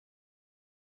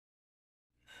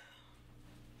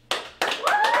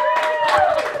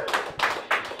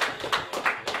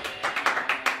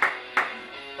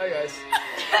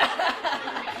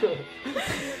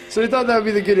So we thought that would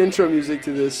be the good intro music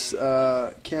to this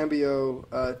Cambio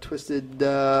Twisted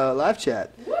live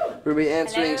chat. We're going to be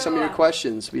answering some of your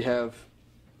questions. We have...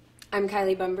 I'm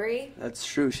Kylie Bunbury. That's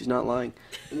true. She's not lying.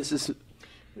 And this is...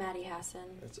 Maddie Hassan.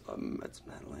 That's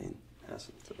Madeline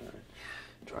Hassan.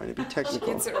 Trying to be technical.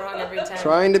 She gets it wrong every time.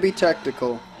 Trying to be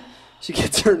technical. She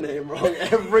gets her name wrong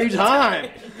every time.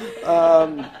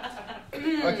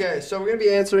 Okay, so we're going to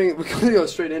be answering... We're going to go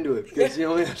straight into it because you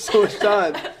only have so much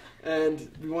time. And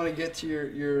we want to get to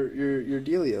your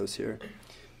dealios here.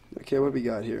 Okay, what do we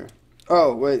got here?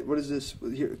 Oh, wait, what is this?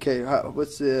 Here, okay,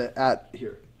 what's the at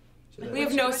here? We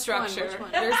have no structure. Which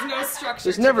one? There's no structure.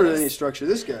 There's never any structure.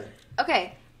 This guy.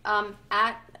 Okay,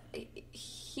 at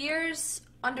here's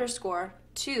underscore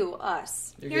to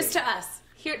us. Here's to us.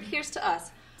 Here's to us.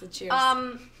 So cheers.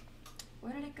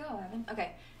 Where did it go, Evan?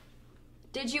 Okay.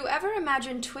 Did you ever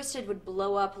imagine Twisted would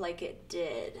blow up like it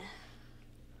did?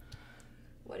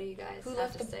 What do you guys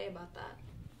have to say about that?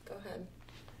 Go ahead.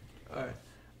 All right.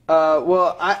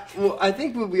 Well, I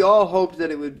think we all hoped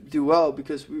that it would do well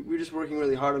because we're just working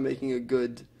really hard on making a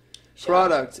good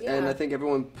product, and I think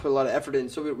everyone put a lot of effort in.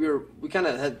 So we kind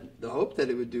of had the hope that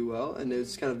it would do well, and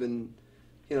it's kind of been,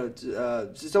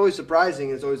 it's always surprising.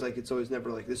 It's always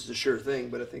never like this is a sure thing,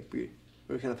 but I think we're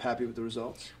kind of happy with the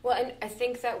results. Well, and I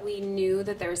think that we knew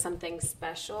that there was something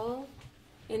special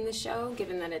in the show,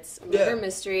 given that it's a murder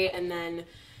mystery, and then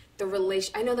the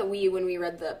relation. I know that when we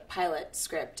read the pilot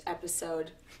script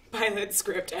episode, we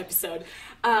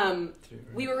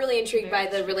were really intrigued by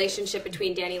the relationship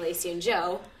between Danny, Lacey, and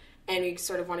Joe, and we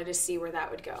sort of wanted to see where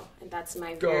that would go. And that's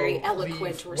my very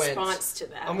eloquent response to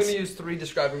that. I'm going to use 3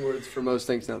 describing words for most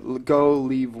things now. Go,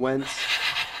 leave, whence.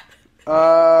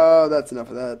 That's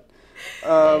enough of that.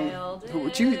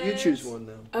 You choose one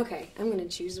now. Okay, I'm going to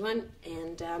choose one,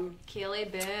 and Keely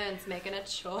Boon's making a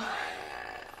choice.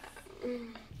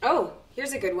 Oh,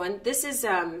 here's a good one. This is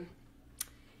at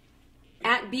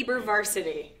Bieber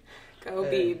Varsity. Go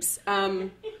Biebs.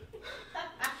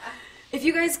 If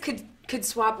you guys could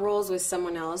swap roles with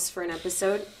someone else for an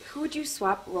episode, who would you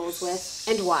swap roles with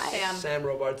and why? Sam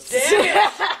Robards. Damn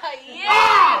it!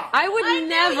 Yeah! I would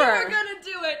never. Knew you were gonna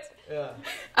do it. Yeah.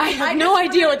 I have no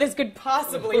idea what this could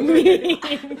possibly mean.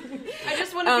 I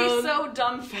just want to be so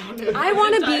dumbfounded. I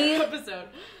want to be. Episode.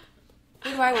 Who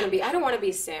do I want to be? I don't want to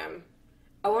be Sam.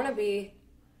 I want to be.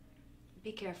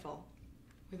 Be careful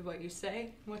with what you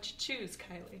say, what you choose,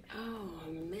 Kylie. Oh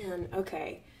man.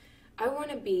 Okay. I want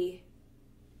to be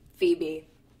Phoebe.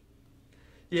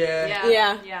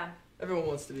 Yeah. Everyone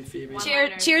wants to be Phoebe.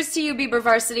 Cheers to you, Bieber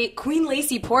Varsity. Queen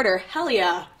Lacey Porter. Hell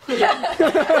yeah.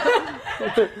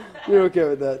 You're okay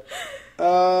with that.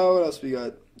 What else we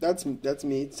got? That's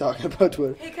me talking about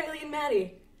Twitter. Hey, Kylie and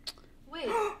Maddie. Wait,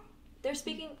 they're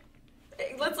speaking...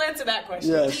 Let's answer that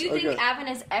question. Yes, Do you think Avin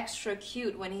is extra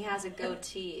cute when he has a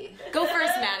goatee? Go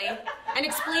first, Maddie, and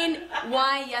explain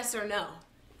why yes or no.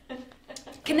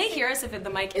 Can they hear us if the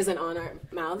mic isn't on our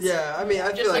mouths? Yeah, I mean,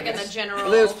 I feel like in the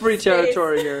general... There's free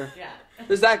territory here. Yeah.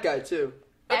 There's that guy, too.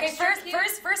 Okay,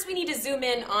 first we need to zoom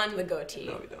in on the goatee.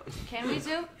 No, we don't. Can we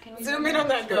zoom? Zoom in on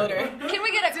that goater. Can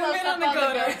we get a close-up on the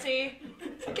goatee?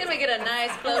 Can we get a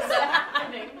nice close-up?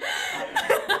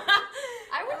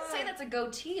 I wouldn't say that's a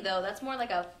goatee, though. That's more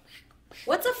like a...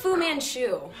 What's a Fu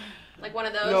Manchu? Like one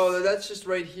of those? No, that's just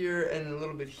right here and a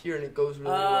little bit here, and it goes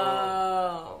really long.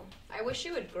 Oh. I wish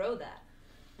you would grow that.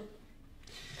 I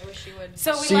wish you would...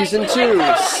 So Season 2.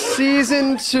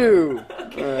 Season 2. All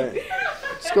right.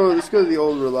 Let's go to the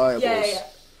old reliables. Yeah.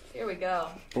 Here we go.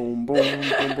 Boom, boom,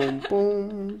 boom, boom,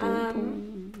 boom,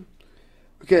 boom.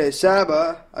 Okay,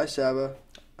 Saba. Hi, Saba.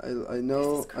 I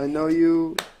know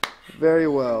you very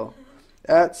well.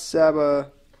 At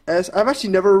Saba S. I've actually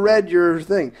never read your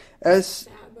thing.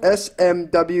 SMW.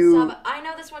 Saba. I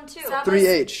know this one too.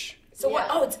 3H. So what?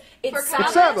 Oh, it's for Kyla.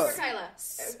 It's Saba. It's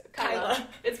for Kyla.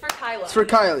 It's for Kyla. It's for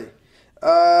Kylie.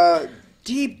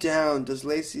 Deep down, does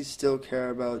Lacey still care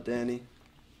about Danny?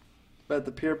 But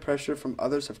the peer pressure from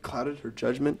others have clouded her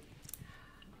judgment?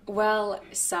 Well,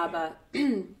 Saba.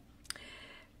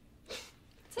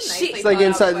 It's like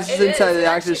inside. This is inside the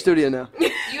actor's studio now.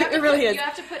 It really is. You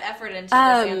have to put effort into this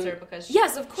answer because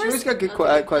yes, of course. She always got good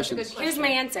questions. Here's my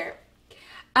answer.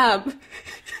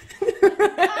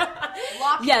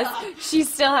 Yes, she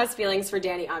still has feelings for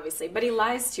Danny, obviously, but he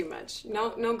lies too much.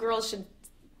 No girl should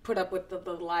put up with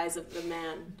the lies of the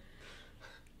man.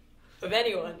 Of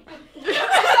anyone.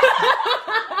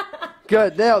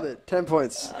 Good, nailed it. 10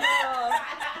 points.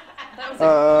 That was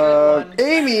a good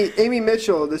one. Amy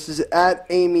Mitchell. This is at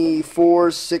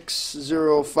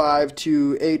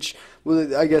Amy46052H.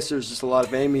 Well, I guess there's just a lot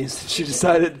of Amy's. She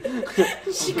decided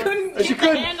She couldn't get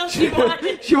the handle she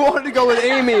wanted. She wanted to go with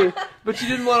Amy, but she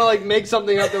didn't want to like make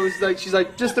something up that was like. She's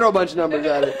like, just throw a bunch of numbers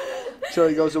at it, so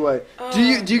it goes away. Do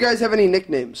you guys have any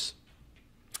nicknames?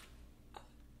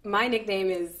 My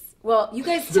nickname is, well, you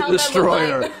guys tell The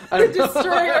Destroyer. them what the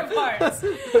Destroyer of Hearts.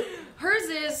 Hers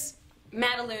is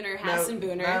Madalooner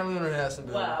Hassenbooner. Madalooner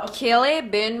Hassenbooner. Wow. Kille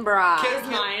bin bra. Is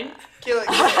mine. Kill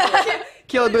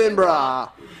it, bin bra.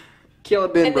 Kill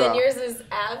it, bin And bra. then yours is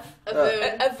Av.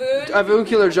 Avoon. Avoon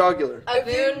killer jogular.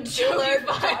 Avoon Jeweler.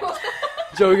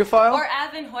 Jogophile? Or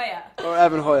Avon Hoya. Or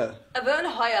Avon Hoya. Avoon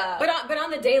Hoya. But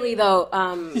on the daily though, How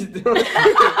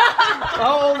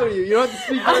old are you? You don't have to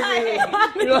speak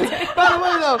directly. You're like, by the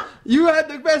way though, you had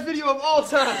the best video of all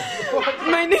time.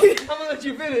 my name. I'm gonna let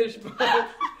you finish. But...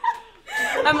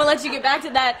 I'm gonna let you get back to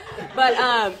that. But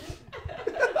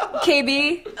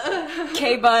KB,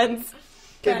 K Buns.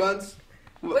 K Buns?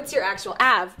 What's your actual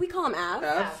Av? We call him Av.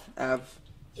 Av.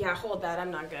 Yeah, hold that.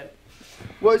 I'm not good.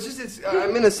 Well,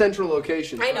 I'm in a central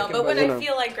location. I know, but when you I know.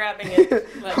 feel like grabbing it,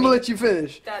 I'm gonna let you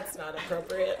finish. That's not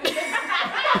appropriate.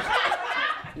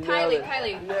 Kylie.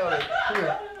 Nailed it.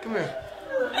 Come here.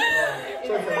 It's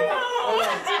okay.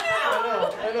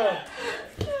 I know.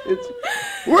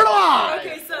 We're live!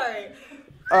 Okay, sorry.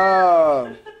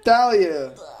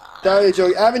 Dahlia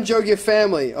Jogi. Avon Jogia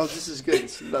family. Oh, this is good.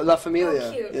 It's La Familia,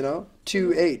 Oh, cute. you know?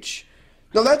 2H.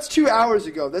 No, that's 2 hours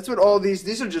ago. That's what all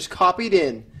these are just copied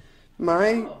in.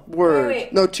 My word.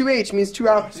 Wait. No, 2H means 2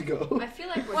 hours ago. I feel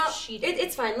like we're Well, cheating.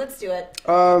 it's fine. Let's do it.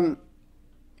 What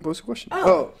was the question?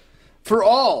 Oh. For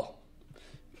all.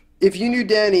 If you knew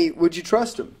Danny, would you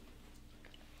trust him?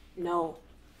 No.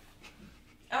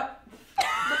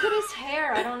 Look at his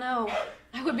hair. I don't know.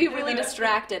 I would be really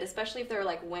distracted, especially if there were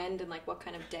like wind and like what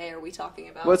kind of day are we talking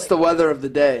about? What's like, the weather of the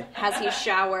day? Has he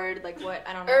showered? Like what?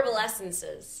 I don't know. Herbal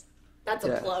essences. That's a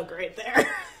Yeah. plug right there.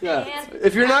 Yeah. And-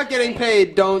 If you're not getting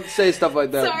paid, don't say stuff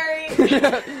like that. Sorry.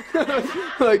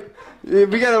 Like,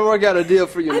 we gotta work out a deal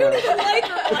for you I now. don't even like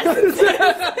herbal essences.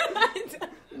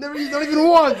 Never, not even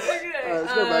once. Okay,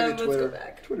 Let's go back to let's Twitter. go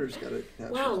back. Twitter's got it. Yeah.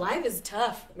 Wow, live is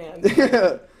tough, man.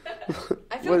 Yeah.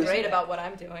 I feel What is- great about what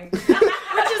I'm doing. Which is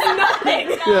nothing.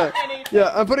 Yeah.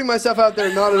 Yeah, I'm putting myself out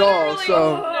there, not at all. Literally,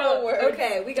 So. no words.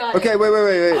 Okay, we got Okay, it. wait.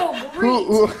 Oh, great.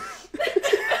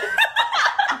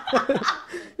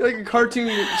 You're like a cartoon.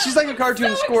 She's like a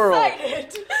cartoon squirrel.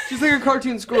 Excited. She's like a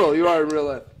cartoon squirrel. You are in real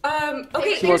life.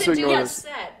 Okay, She wants to ignore yes,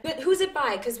 this. but who's it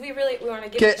by? Because we want to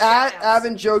give Okay, it at shout-outs.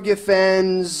 Avon Jogia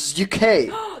fans UK.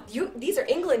 These are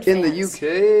England In fans. the UK,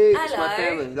 it's my Hello.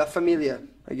 family. La Familia.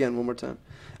 Again, one more time.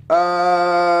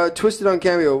 Twisted on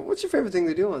Cambio. What's your favorite thing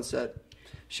to do on set?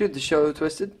 Shoot the show,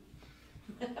 Twisted.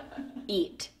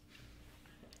 Eat.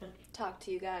 Talk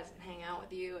to you guys and hang out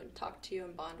with you and talk to you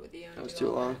and bond with you. And That was do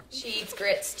too all long. She eats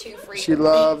grits too frequently. She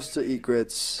loves to eat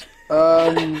grits.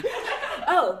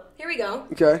 Oh, here we go.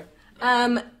 Okay.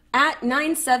 At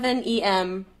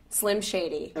 97EM Slim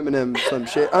Shady. Eminem Slim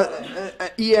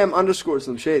Shady. EM underscore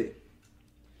Slim Shady.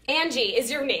 Angie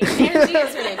is your name. Angie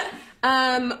is your name.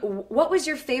 What was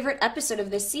your favorite episode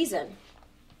of this season?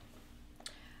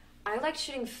 I liked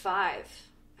shooting 5.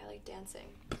 I like dancing.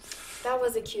 That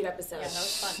was a cute episode. Yeah, that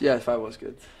was fun. Yeah, 5 was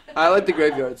good. I like the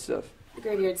graveyard stuff. The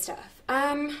graveyard stuff.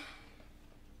 That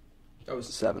was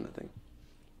a 7, I think.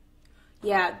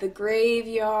 Yeah, the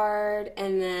graveyard,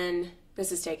 and then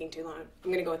this is taking too long. I'm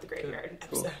gonna go with the graveyard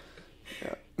episode.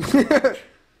 Yeah.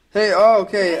 Hey,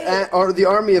 okay. Or the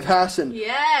army of Hassan.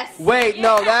 Yes. Wait,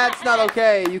 no, that's not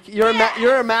okay.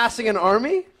 You're amassing an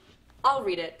army? I'll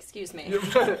read it. Excuse me. You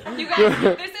guys,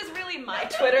 this is really my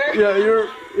Twitter.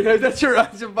 Yeah, that's your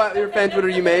fan Twitter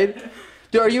you made.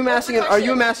 Dude, are you amassing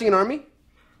an army?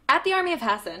 At the Army of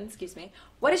Hassan, excuse me.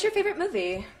 What is your favorite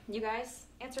movie? You guys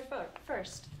answer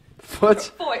first.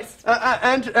 Foot. Voiced.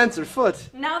 Answer foot.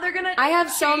 Now they're gonna. I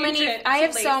have so Change many. it I to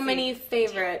have so lazy. many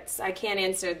favorites. I can't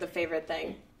answer the favorite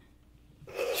thing.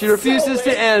 She refuses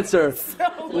to answer.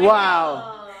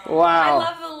 Wow. I Wow.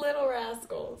 love the Little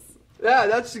Rascals. Yeah,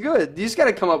 that's good. You just got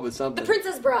to come up with something. The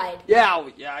Princess Bride. Yeah,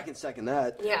 I can second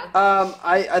that. Yeah.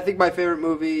 I think my favorite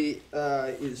movie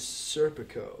is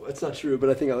Serpico. That's not true, but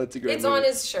I think it's a great It's movie. on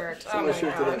his shirt. It's Oh on my my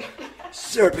shirt god. today.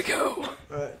 Serpico.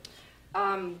 All right.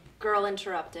 Girl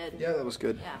Interrupted. Yeah, that was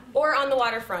good. Yeah. Or On the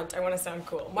Waterfront. I want to sound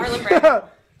cool. Marlon Brando.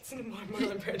 It's a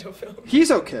Marlon Brando film. He's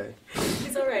okay.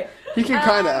 He's all right. He can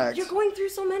kind of act. You're going through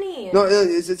so many. No,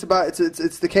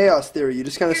 it's the chaos theory. You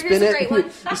just kind of Here's spin a it. great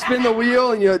one. You spin the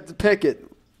wheel and you have to pick it.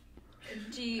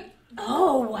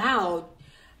 Oh wow.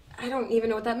 I don't even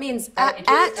know what that means. At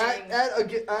a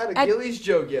Gillies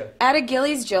Jogia. At a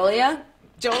Gillies Jolia.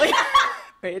 Jolia.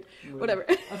 Wait, whatever.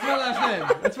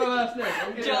 That's my last name.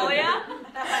 Julia?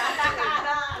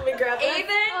 Let me grab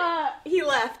that. Even? He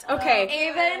left. Okay.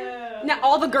 Even? Now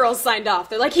all the girls signed off.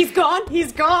 They're like, he's gone.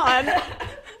 He's gone.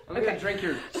 I'm gonna drink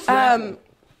your Snapple.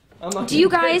 Do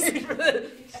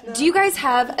you guys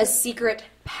have a secret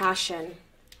passion?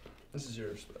 This is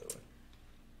yours, by the way.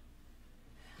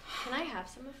 Can I have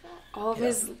some of that? All of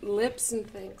his lips and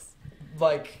things.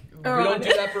 Like, we don't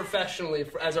do that professionally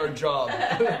as our job.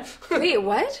 Wait,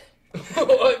 what?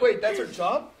 Wait, that's our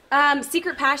job?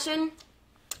 Secret passion.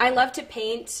 I love to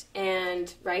paint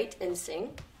and write and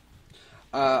sing.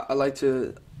 I like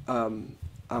to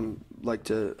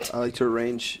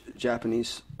arrange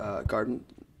Japanese garden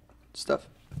stuff.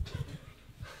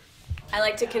 I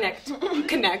like to collect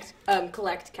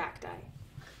cacti.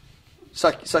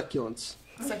 Succulents.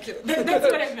 That's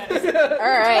what I meant. All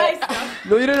right.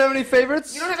 No, you don't have any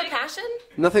favorites? You don't have a passion?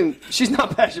 Nothing. She's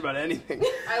not passionate about anything.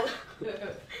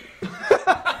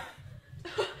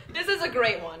 This is a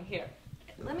great one. Here.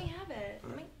 Let me have it.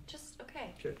 Let me just,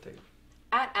 okay. Sure, take it.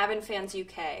 At Avonfans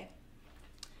UK.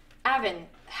 Avon,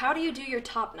 how do you do your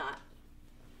top knot?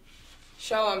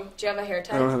 Show him. Do you have a hair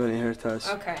tie? I don't have any hair ties.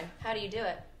 Okay. How do you do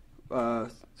it?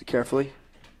 Carefully.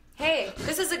 Hey,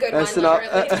 this is a good As one.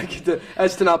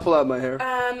 to not pull out my hair.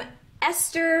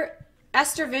 Esther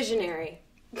Visionary.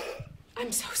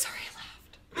 I'm so sorry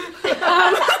I laughed.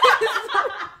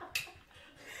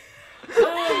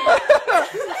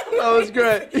 That was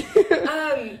great.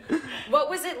 What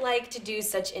was it like to do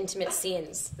such intimate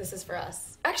scenes? This is for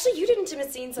us. Actually, you did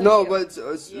intimate scenes. No, but it's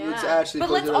actually. But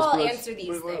let's all answer these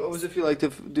things. What was it feel like to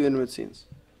do intimate scenes?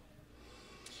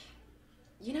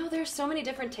 You know, there's so many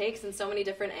different takes and so many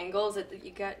different angles that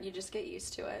you just get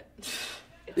used to it.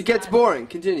 It gets boring.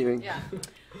 Continuing. Yeah.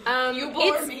 You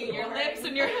bore me. Your lips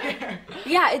and your hair.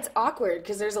 Yeah, it's awkward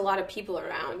because there's a lot of people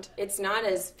around. It's not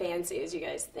as fancy as you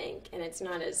guys think, and it's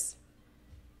not as.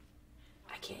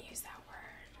 I can't use that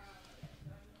word.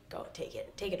 Go, take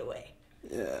it away.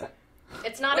 Yeah.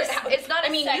 It's not. It's not. I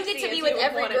mean, you get to be with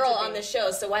every girl on the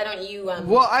show, so why don't you?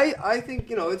 Well, I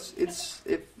think it's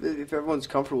if everyone's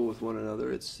comfortable with one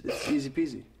another, it's easy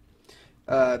peasy.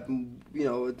 And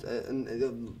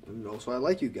also I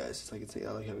like you guys. I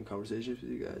like having conversations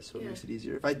with you guys, so it makes it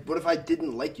easier. What if I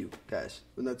didn't like you guys?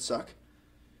 Wouldn't that suck?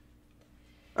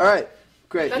 All right,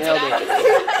 great, nailed it.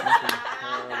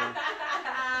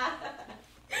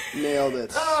 Nailed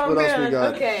it. Oh, what else we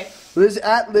got? Okay. Liz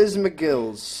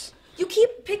McGill's. You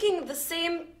keep picking the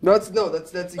same. That's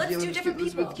Let's Gillies, do different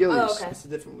Elizabeth people. Gillies. Oh, okay. That's a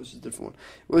different one.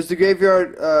 Was the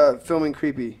graveyard filming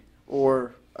creepy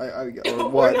or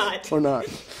what? Or not?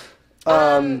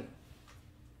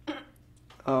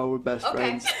 We're best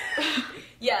friends.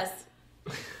 Yes.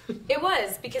 It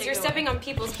was because you're stepping on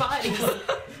people's bodies.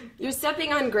 You're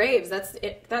stepping on graves. That's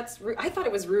it. That's rude. I thought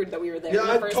it was rude that we were there. Yeah, in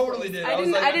the I first totally place. did.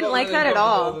 I didn't like that at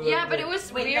all. Yeah, but it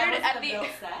was weird at the.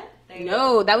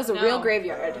 No, that was a real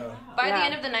graveyard. By the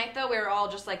end of the night, though, we were all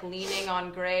just like leaning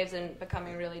on graves and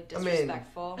becoming really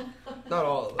disrespectful. Not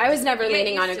all of us. I was never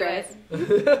leaning on a grave.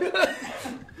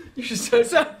 You should say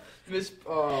so. Miss.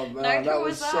 Oh man, Neither that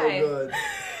was was so I. good.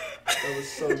 That was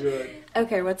so good.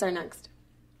 Okay, what's our next?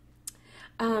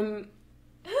 Oh,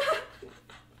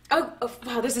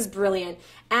 wow, this is brilliant.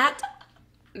 At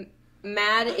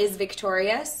Mad is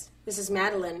Victorious. This is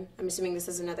Madeline. I'm assuming this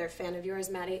is another fan of yours,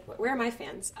 Maddie. Where are my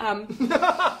fans?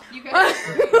 You guys.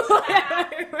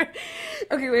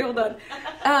 Okay, wait, hold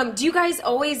on. Do you guys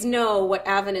always know what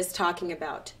Avon is talking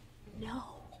about? No.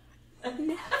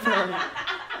 Never.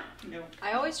 No.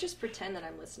 I always just pretend that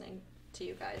I'm listening to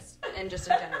you guys, and just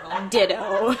in general.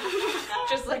 Ditto.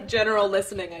 Just like general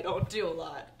listening, I don't do a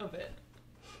lot of it.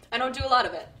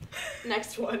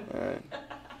 Next one. All right.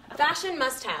 Fashion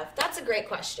must have. That's a great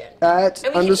question. At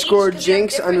And we can each- _ 'cause we have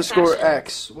Jinx different _ fashions.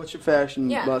 X. What's your fashion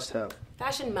Yeah. must have?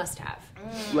 Fashion must have.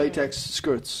 Latex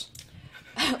skirts.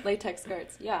 Latex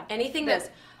skirts, yeah. Anything This.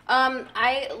 that.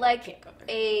 I like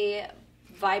a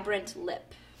vibrant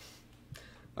lip.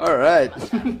 All right.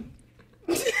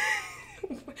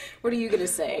 What are you gonna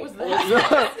say? What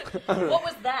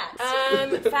was that?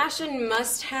 Fashion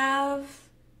must have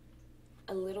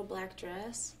a little black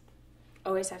dress.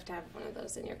 Always have to have one of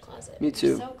those in your closet. Me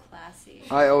too. So classy.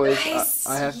 I always. Nice.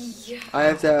 I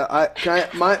have to.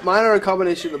 Mine are a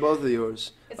combination of both of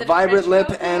yours. Is A it a vibrant trench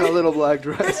lip coat? and a little black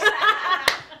dress.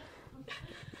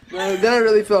 Then I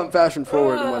really feel I'm fashion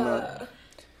forward and whatnot.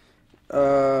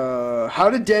 How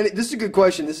did Danny? This is a good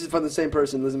question. This is from the same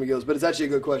person, Liz McGill's, but it's actually a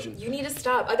good question. You need to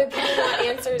stop. Other people want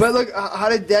answers. But look, how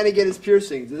did Danny get his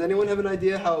piercings? Does anyone have an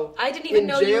idea how? I didn't even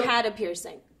know you had a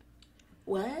piercing.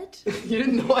 What? You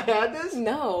didn't know I had this?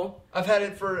 No. I've had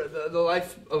it for the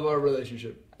life of our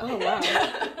relationship. Oh, wow.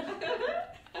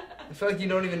 I feel like you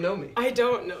don't even know me. I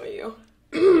don't know you.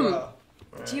 Wow.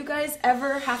 Right. Do you guys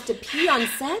ever have to pee on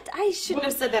set? I shouldn't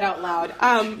have said that out loud.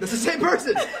 That's the same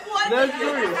person. What? That's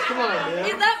curious. Come on, man.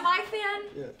 Is that my fan?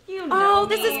 Yeah. You know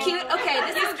this me. is cute. Okay,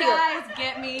 this is cute. You guys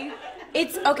get me.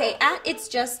 It's okay. At It's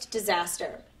Just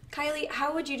Disaster. Kylie,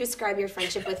 how would you describe your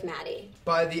friendship with Maddie?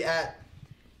 By the at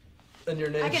in your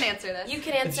name. I can answer this. You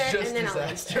can answer, It's just and then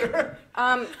disaster.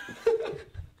 I'll answer.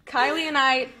 Kylie and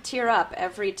I tear up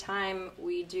every time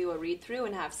we do a read-through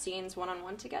and have scenes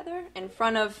one-on-one together in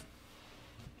front of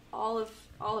all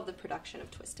of the production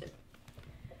of Twisted.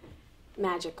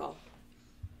 Magical.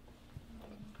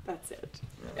 That's it.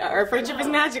 Our friendship is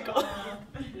magical.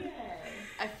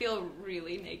 I feel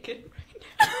really naked.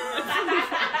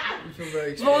 You feel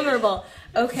very exposed. Vulnerable.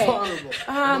 Okay. Vulnerable.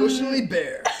 Emotionally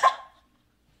bare.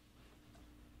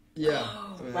 Yeah.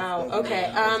 Oh, wow.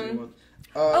 Okay.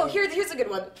 Here's a good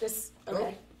one. This.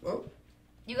 Okay. Oh.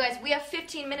 You guys, we have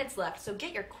 15 minutes left, so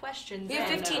get your questions We have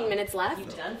in. 15 minutes left.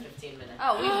 You've done 15 minutes.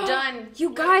 Oh, we've done.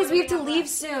 You guys, we have to leave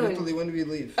soon. When do we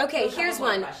leave? Okay, here's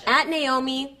one. At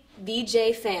Naomi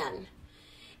VJ fan.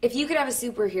 If you could have a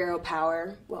superhero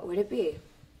power, what would it be?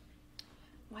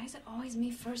 Why is it always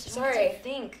me first? I Sorry. have to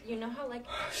think. You know how like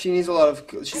She needs a lot of.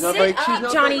 She's not Sit very. up, She's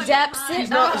not Johnny very, Depp.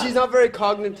 Sit up. She's not very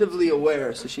cognitively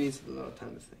aware, so she needs a lot of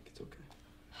time to think. It's okay.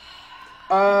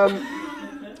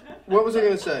 What was I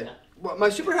gonna say? Well, my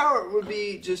superpower would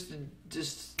be just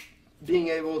being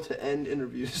able to end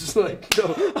interviews. Like,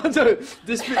 no, I'm sorry,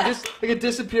 just like a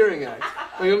disappearing act.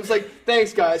 Like, I'm just like,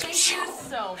 thanks, guys. Thank you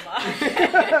so much.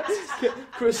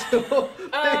 Crystal,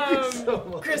 thank you so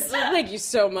much. Crystal, thank you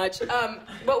so much.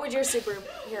 What would your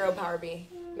superhero power be,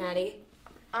 Maddie?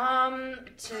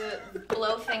 to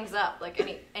blow things up, like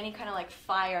any kind of like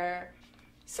fire.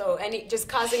 So just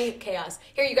causing chaos.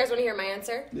 Here, you guys want to hear my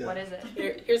answer? Yeah. What is it?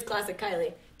 Here's classic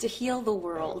Kylie. To heal the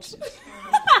world.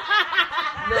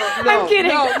 No, I'm kidding.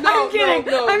 No, I'm kidding.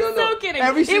 No, I'm no, so kidding.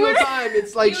 Every It single would- time,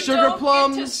 it's like You sugar don't get to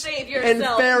plums save and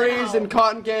yourself fairies now. and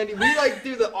cotton candy. We like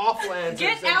do the awful answers.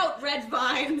 Get and- out, red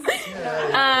vines.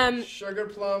 Yeah. Sugar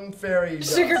plum fairy.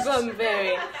 dust. Sugar plum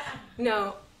fairy.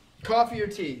 No. Coffee or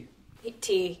tea?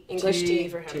 Tea. English tea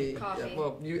for him. Tea. Coffee. Yeah,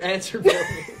 well, you answered for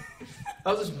me.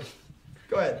 I'll just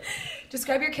go ahead.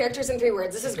 Describe your characters in 3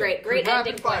 words. This is great. Great Rapid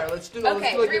ending. fire. point. Let's do that.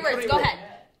 Okay, Let's do 3 words. Go ahead.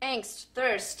 Angst,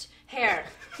 thirst, hair.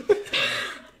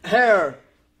 Hair.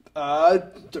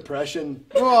 Depression.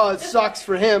 Oh, it sucks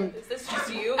for him. Is this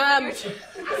just you?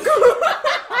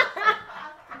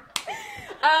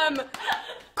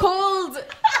 Cold.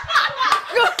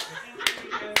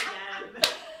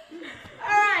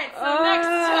 Alright, so next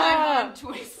time on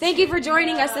Twist. Thank you for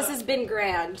joining us. This has been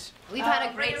grand. We've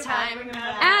had a great time.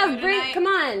 Av, break. Come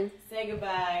on. Say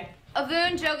goodbye.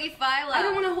 Avun, Jogi, Philo. I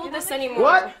don't want to hold this anymore.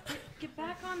 What? Get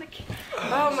back on the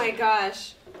Oh my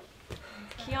gosh.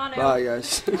 Keanu. Bye,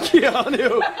 guys.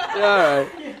 Keanu. Yeah,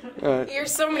 all right. You're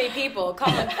so many people.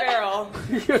 Colin Farrell.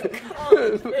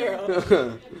 Colin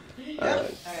Farrell.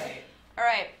 All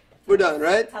right. We're done,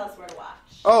 right? Tell us where to watch.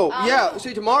 Oh yeah.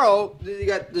 See, tomorrow you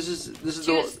got this is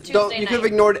Tuesday don't you could have night.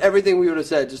 ignored everything we would have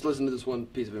said. Just listen to this one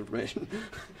piece of information.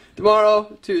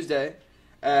 Tomorrow, Tuesday,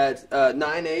 at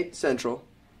 9/8 Central.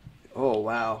 Oh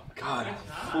wow, God.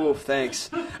 Oh, thanks.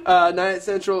 9/8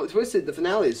 Central. Twisted. The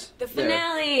finales. The there.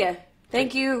 finale.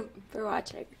 Thank you for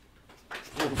watching.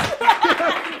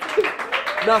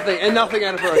 Nothing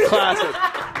out of her. A classic.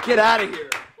 Get out of here.